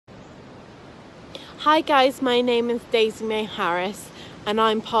Hi guys, my name is Daisy May Harris and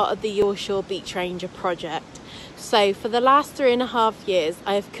I'm part of the Your Shore Beach Ranger project. So for the last 3.5 years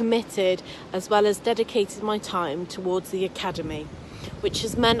I have committed as well as dedicated my time towards the academy, which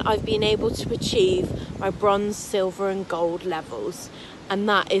has meant I've been able to achieve my bronze, silver and gold levels, and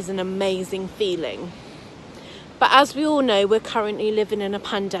that is an amazing feeling. But as we all know, we're currently living in a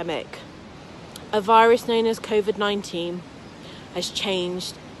pandemic. A virus known as COVID-19 has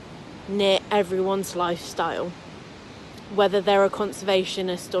changed near everyone's lifestyle, whether they're a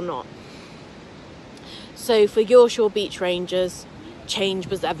conservationist or not. So for Your Shore Beach Rangers, change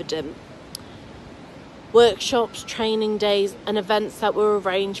was evident. Workshops, training days and events that were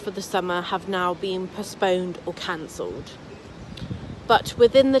arranged for the summer have now been postponed or cancelled. But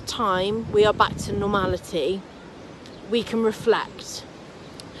within the time we are back to normality, we can reflect.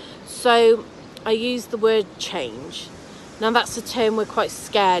 So I use the word change. Now that's a term we're quite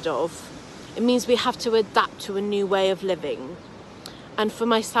scared of. It means we have to adapt to a new way of living. And for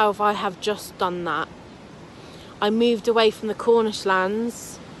myself, I have just done that. I moved away from the Cornish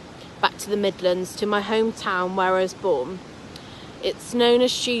lands, back to the Midlands, to my hometown where I was born. It's known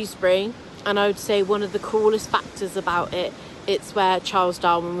as Shrewsbury, and I would say one of the coolest factors about it, it's where Charles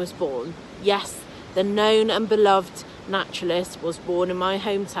Darwin was born. Yes, the known and beloved naturalist was born in my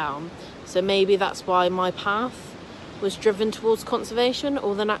hometown, so maybe that's why my path was driven towards conservation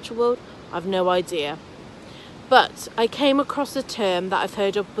or the natural world. I've no idea. But I came across a term that I've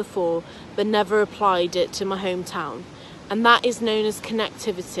heard of before but never applied it to my hometown, and that is known as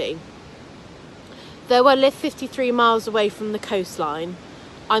connectivity. Though I live 53 miles away from the coastline,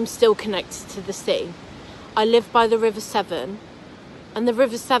 I'm still connected to the sea. I live by the River Severn, and the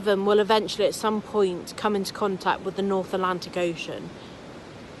River Severn will eventually at some point come into contact with the North Atlantic Ocean,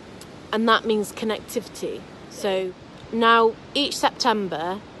 and that means connectivity. So now each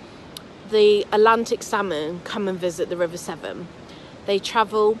September the Atlantic salmon come and visit the River Severn. They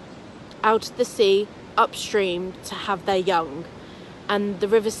travel out of the sea upstream to have their young, and the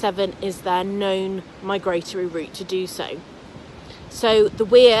River Severn is their known migratory route to do so. So the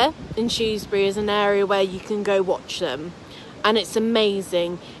weir in Shrewsbury is an area where you can go watch them, and it's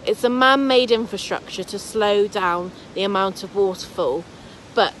amazing. It's a man-made infrastructure to slow down the amount of waterfall,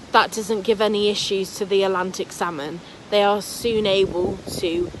 but that doesn't give any issues to the Atlantic salmon. They are soon able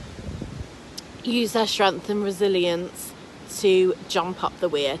to use their strength and resilience to jump up the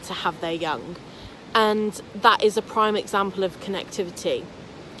weir to have their young. And that is a prime example of connectivity.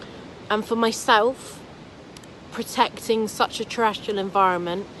 And for myself, protecting such a terrestrial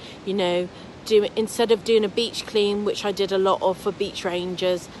environment, instead of doing a beach clean, which I did a lot of for beach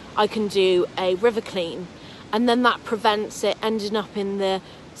rangers, I can do a river clean. And then that prevents it ending up in the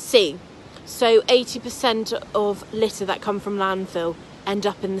sea. So 80% of litter that come from landfill end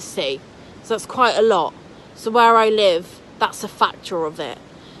up in the sea. So that's quite a lot. So where I live, that's a factor of it.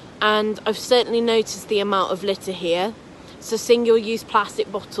 And I've certainly noticed the amount of litter here. So single-use plastic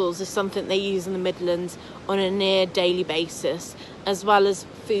bottles is something they use in the Midlands on a near daily basis, as well as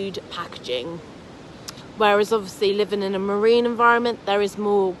food packaging. Whereas obviously living in a marine environment, there is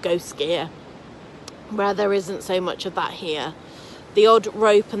more ghost gear, where there isn't so much of that here. The odd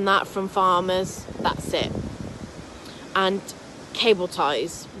rope and that from farmers, that's it. And cable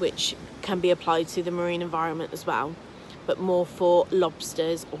ties, which can be applied to the marine environment as well, but more for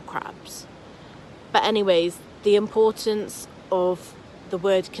lobsters or crabs. But anyways, the importance of the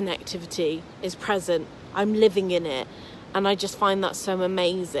word connectivity is present. I'm living in it, and I just find that so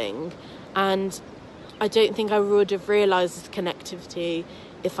amazing. And I don't think I would have realised connectivity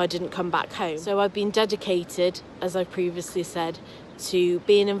if I didn't come back home. So I've been dedicated, as I previously said, to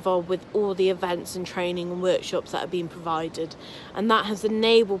being involved with all the events and training and workshops that have been provided, and that has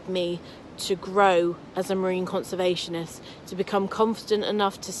enabled me to grow as a marine conservationist, to become confident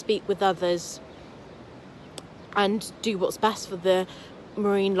enough to speak with others and do what's best for the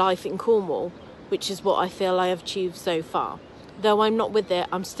marine life in Cornwall, which is what I feel I have achieved so far. Though I'm not with it,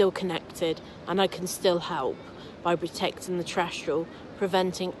 I'm still connected, and I can still help by protecting the terrestrial,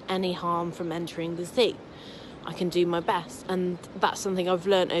 preventing any harm from entering the sea. I can do my best, and that's something I've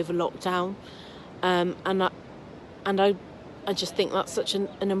learned over lockdown, and I just think that's such an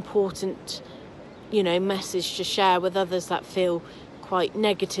important message to share with others that feel quite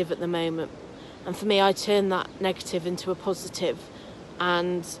negative at the moment. And for me, I turn that negative into a positive,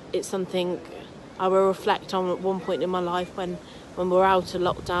 and it's something I will reflect on at one point in my life when we're out of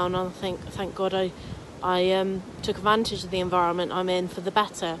lockdown, and I think, thank God I took advantage of the environment I'm in for the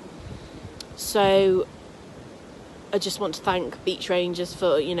better. So I just want to thank Beach Rangers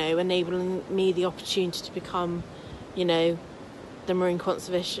for, enabling me the opportunity to become, the marine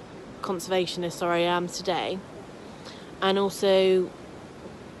conservationist I am today, and also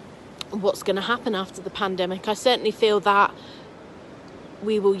what's going to happen after the pandemic. I certainly feel that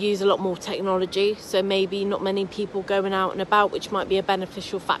we will use a lot more technology, so maybe not many people going out and about, which might be a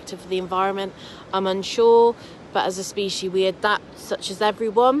beneficial factor for the environment. I'm unsure, but as a species we adapt, such as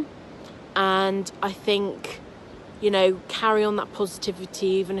everyone, and I think, you know, carry on that positivity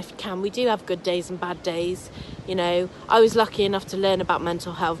even if you can. We do have good days and bad days, you know. I was lucky enough to learn about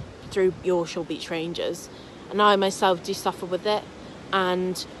mental health through your Shore Beach Rangers, and I myself do suffer with it,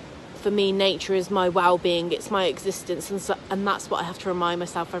 and for me, nature is my well-being, it's my existence, and that's what I have to remind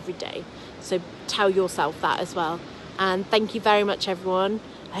myself every day. So tell yourself that as well. And thank you very much, everyone.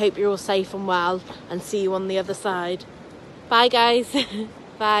 I hope you're all safe and well, and see you on the other side. Bye, guys.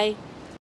 Bye.